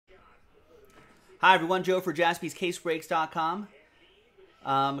Hi, everyone. Joe for JaspysCaseBreaks.com.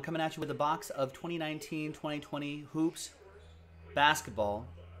 Coming at you with a box of 2019-2020 Hoops Basketball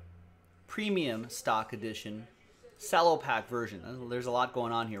Premium Stock Edition Cello Pack version. There's a lot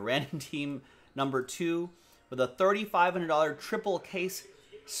going on here. Random team number 2 with a $3,500 triple case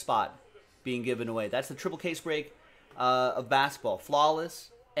spot being given away. That's the triple case break of basketball. Flawless,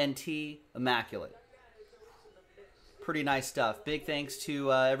 NT, immaculate. Pretty nice stuff. Big thanks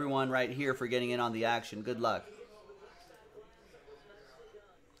to everyone right here for getting in on the action. Good luck.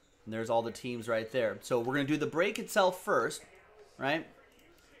 And there's all the teams right there. So we're going to do the break itself first, right?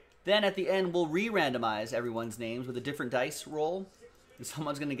 Then at the end, we'll re-randomize everyone's names with a different dice roll. And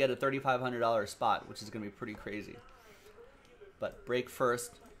someone's going to get a $3,500 spot, which is going to be pretty crazy. But break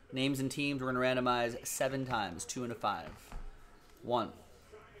first. Names and teams, we're going to randomize 7 times. 2 and a 5. 1,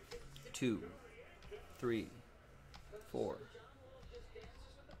 2, 3, 4,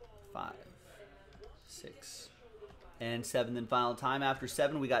 5, 6, and 7. Then final time. After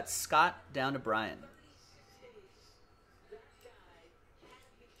 7, we got Scott down to Brian.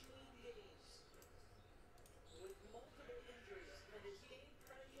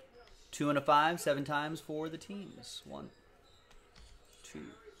 Two and a 5, 7 times for the teams. 1, 2,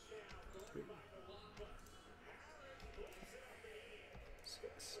 3,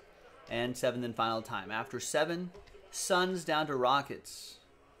 6, and 7. Then final time. After 7, Suns down to Rockets.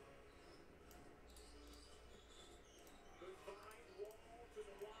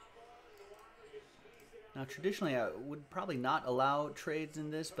 Now, traditionally, I would probably not allow trades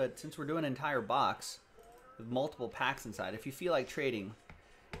in this, but since we're doing an entire box with multiple packs inside, if you feel like trading,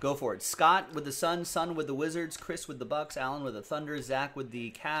 go for it. Scott with the Suns, Sun with the Wizards, Chris with the Bucks, Alan with the Thunder, Zach with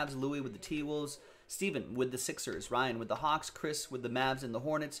the Cavs, Louie with the T-Wolves, Steven with the Sixers, Ryan with the Hawks, Chris with the Mavs and the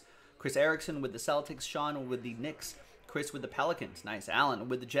Hornets, Chris Erickson with the Celtics, Sean with the Knicks, Chris with the Pelicans, nice. Alan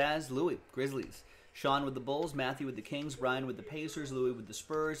with the Jazz, Louie, Grizzlies, Sean with the Bulls, Matthew with the Kings, Brian with the Pacers, Louie with the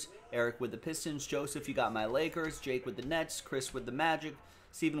Spurs, Eric with the Pistons, Joseph, you got my Lakers, Jake with the Nets, Chris with the Magic,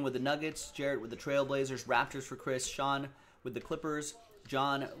 Steven with the Nuggets, Jarrett with the Trailblazers, Raptors for Chris, Sean with the Clippers,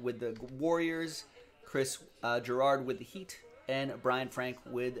 John with the Warriors, Chris Gerard with the Heat, and Brian Frank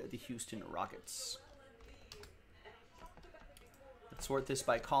with the Houston Rockets. Let's sort this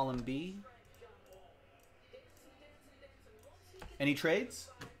by column B. Any trades?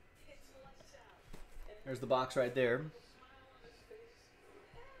 There's the box right there.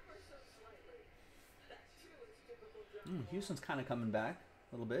 Houston's kind of coming back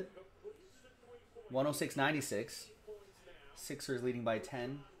a little bit. 106-96. Sixers leading by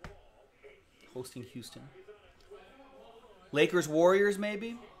 10. Hosting Houston. Lakers Warriors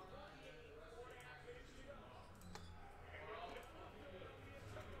maybe?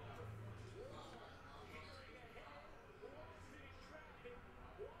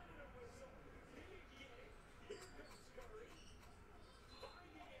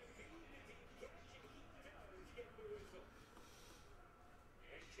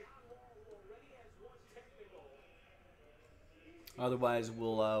 Otherwise,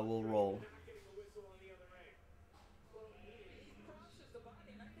 we'll roll.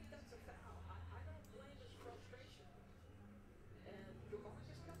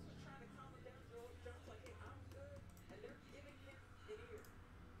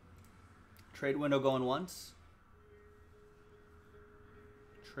 Trade window going once.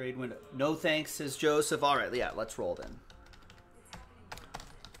 Trade window. No thanks, says Joseph. All right, yeah, let's roll then.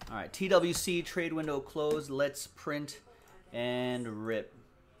 All right, TWC trade window closed. Let's print and rip.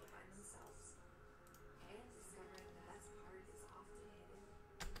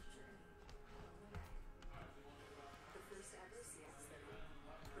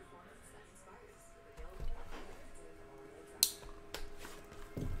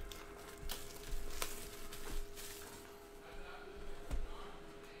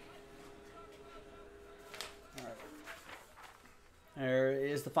 All right. There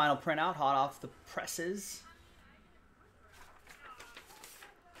is the final printout, hot off the presses.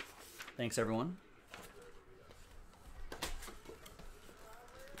 Thanks, everyone.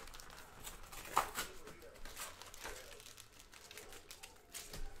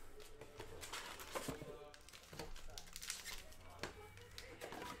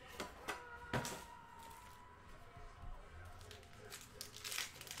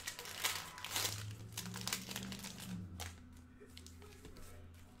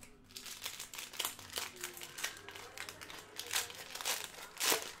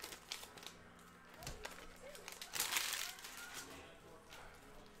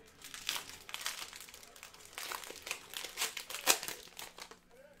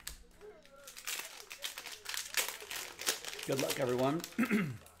 Good luck, everyone.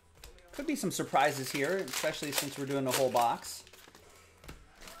 Could be some surprises here, especially since we're doing the whole box.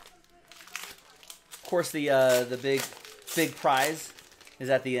 Of course, the big prize is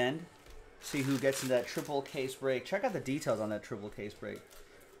at the end. See who gets into that triple case break. Check out the details on that triple case break.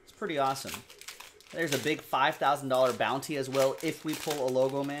 It's pretty awesome. There's a big $5,000 bounty as well if we pull a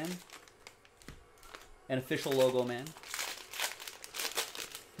logo man. An official logo man.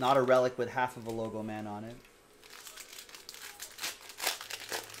 Not a relic with half of a logo man on it.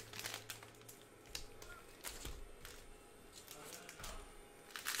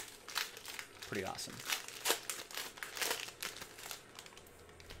 Pretty awesome.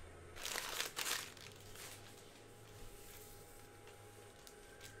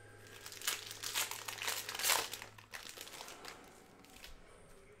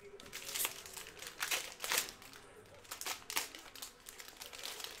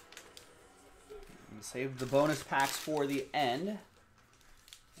 Save the bonus packs for the end.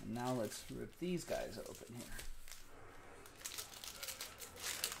 And now let's rip these guys open here.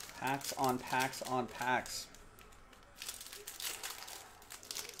 Packs on packs on packs.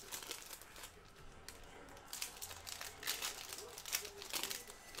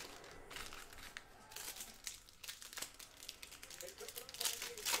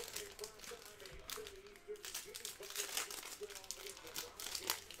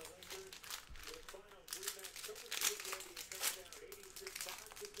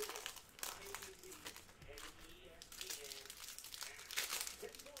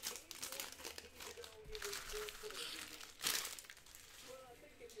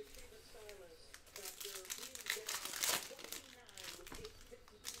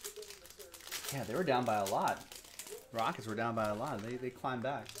 Yeah, they were down by a lot. Rockets were down by a lot. They climbed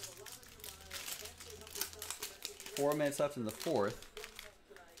back. 4 minutes left in the fourth.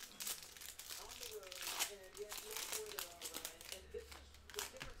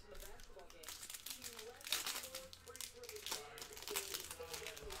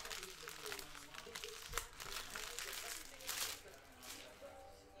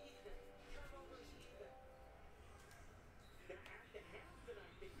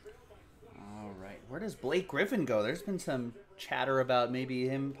 Where does Blake Griffin go? There's been some chatter about maybe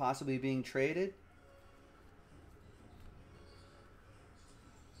him possibly being traded.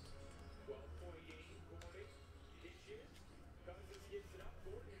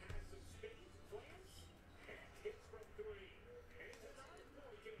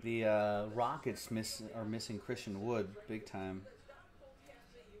 The Rockets are missing Christian Wood big time.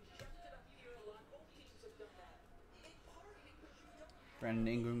 Brandon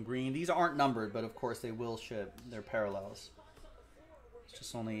Ingram Green. These aren't numbered, but of course they will ship. They're parallels. It's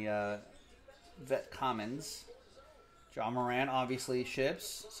just only vet commons. John Morant obviously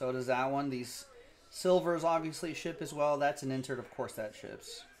ships. So does that one. These silvers obviously ship as well. That's an insert. Of course that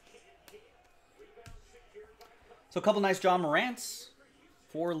ships. So a couple nice John Morants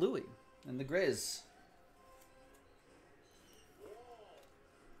for Louis and the Grizz.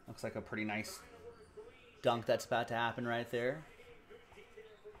 Looks like a pretty nice dunk that's about to happen right there.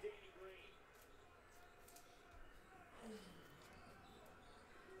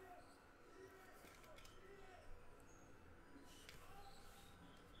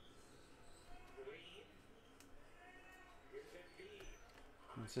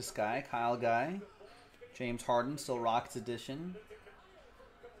 It's this guy, Kyle Guy. James Harden, still Rockets edition.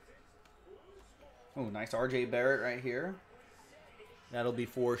 Oh, nice RJ Barrett right here. That'll be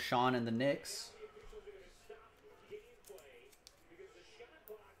for Sean and the Knicks.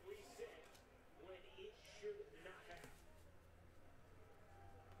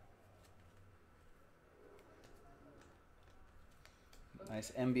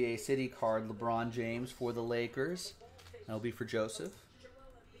 Nice NBA City card, LeBron James for the Lakers. That'll be for Joseph.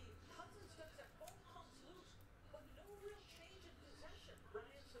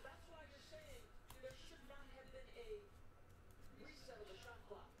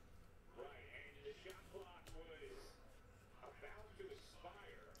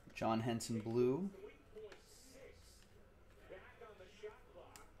 John Henson Blue.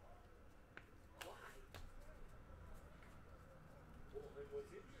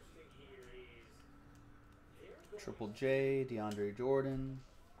 Triple J, DeAndre Jordan.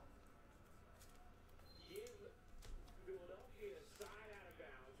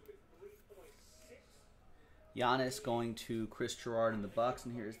 Giannis going to Chris Gerard in the Bucks,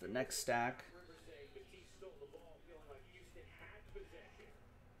 and here's the next stack.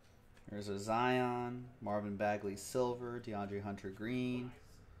 There's a Zion, Marvin Bagley silver, DeAndre Hunter green.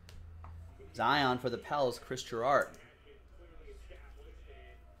 Zion for the Pels, Chris Gerard.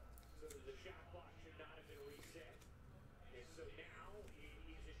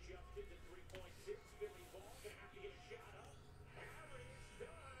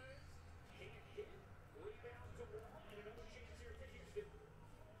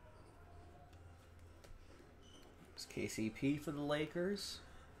 It's KCP for the Lakers.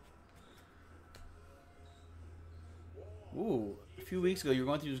 Ooh, a few weeks ago, you were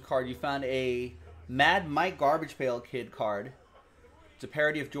going through this card. You found a Mad Mike Garbage Pail Kid card. It's a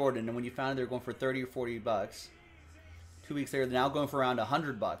parody of Jordan, and when you found it, they were going for 30 or 40 bucks. 2 weeks later, they're now going for around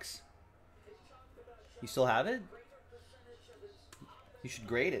 100 bucks. You still have it? You should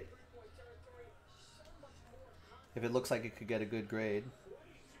grade it. If it looks like it could get a good grade.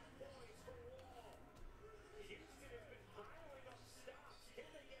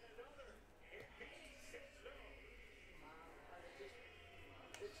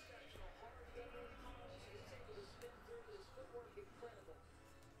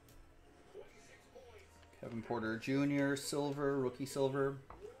 Kevin Porter Jr., silver, rookie silver.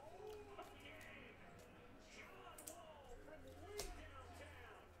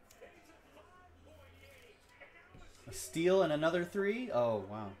 A steal and another 3? Oh,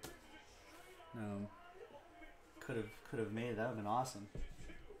 wow. No. Could have made it. That would have been awesome.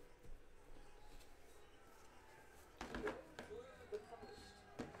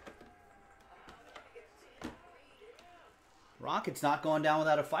 Rockets not going down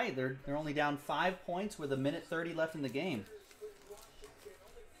without a fight. They're only down 5 points with 1:30 left in the game.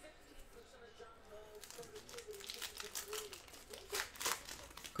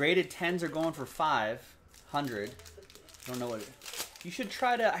 Graded 10s are going for 500. I don't know what you should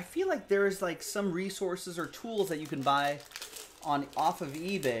try to. I feel like there's like some resources or tools that you can buy off of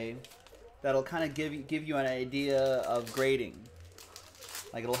eBay that'll kind of give you an idea of grading.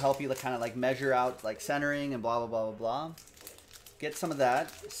 Like it'll help you kind of like measure out like centering and blah blah blah blah blah. Get some of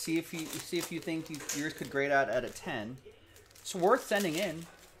that. See if you think yours could grade out at a 10. It's worth sending in.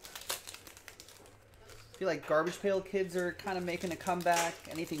 I feel like Garbage Pail Kids are kind of making a comeback.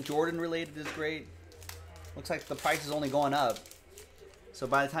 Anything Jordan related is great. Looks like the price is only going up. So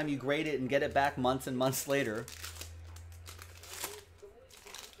by the time you grade it and get it back months and months later,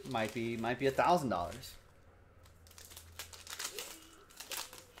 might be $1,000.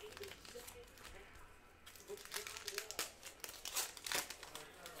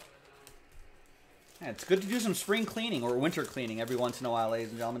 Yeah, it's good to do some spring cleaning or winter cleaning every once in a while, ladies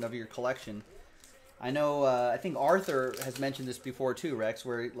and gentlemen, of your collection. I know, I think Arthur has mentioned this before too, Rex,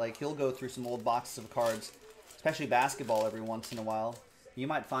 where like he'll go through some old boxes of cards, especially basketball, every once in a while. You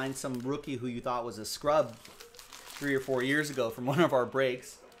might find some rookie who you thought was a scrub 3 or 4 years ago from one of our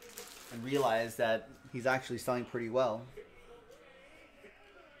breaks and realize that he's actually selling pretty well.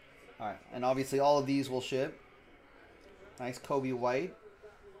 All right, and obviously all of these will ship. Nice Kobe White.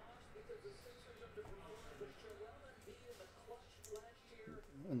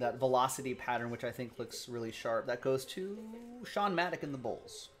 And that velocity pattern, which I think looks really sharp. That goes to Sean Maddock and the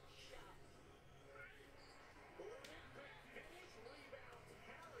Bulls.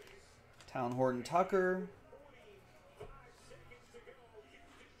 Town Horton Tucker.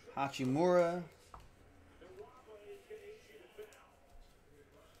 Hachimura.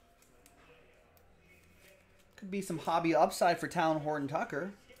 Could be some hobby upside for Town Horton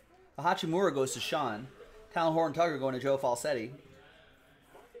Tucker. The Hachimura goes to Sean. Town Horton Tucker going to Joe Falsetti.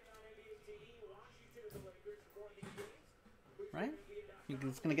 Right? He's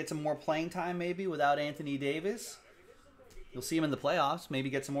going to get some more playing time maybe without Anthony Davis. You'll see him in the playoffs. Maybe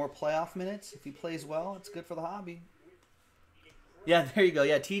get some more playoff minutes. If he plays well, it's good for the hobby. Yeah, there you go.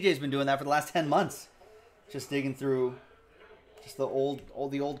 Yeah, TJ's been doing that for the last 10 months. Just digging through just the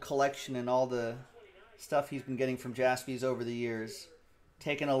old collection and all the stuff he's been getting from Jaspys over the years.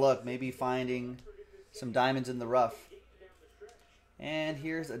 Taking a look, maybe finding some diamonds in the rough. And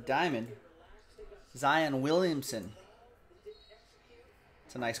here's a diamond. Zion Williamson.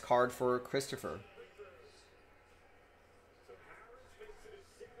 It's a nice card for Christopher.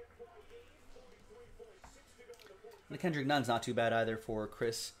 The Kendrick Nunn's not too bad either for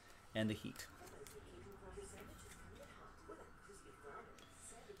Chris and the Heat.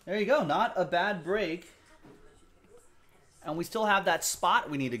 There you go. Not a bad break. And we still have that spot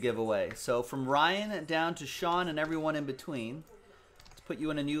we need to give away. So from Ryan down to Sean and everyone in between. Let's put you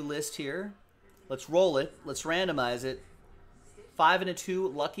in a new list here. Let's roll it. Let's randomize it. 5 and a 2,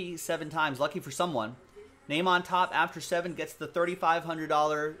 lucky 7 times. Lucky for someone. Name on top after 7 gets the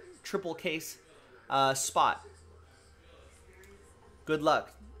 $3,500 triple case spot. Good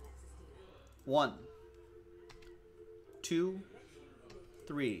luck. 1, 2,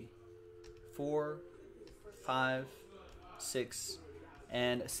 3, 4, 5, 6,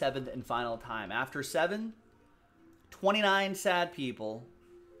 and 7th and final time. After 7, 29 sad people.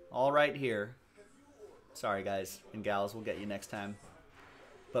 All right here. Sorry, guys and gals. We'll get you next time.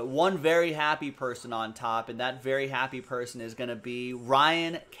 But one very happy person on top, and that very happy person is going to be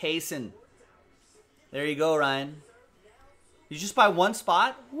Ryan Kaysen. There you go, Ryan. You just buy one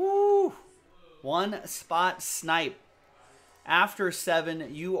spot? Woo! One spot snipe. After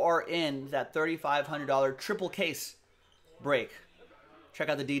 7, you are in that $3,500 triple case break. Check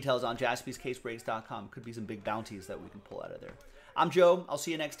out the details on jaspyscasebreaks.com. Could be some big bounties that we can pull out of there. I'm Joe. I'll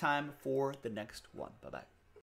see you next time for the next one. Bye-bye.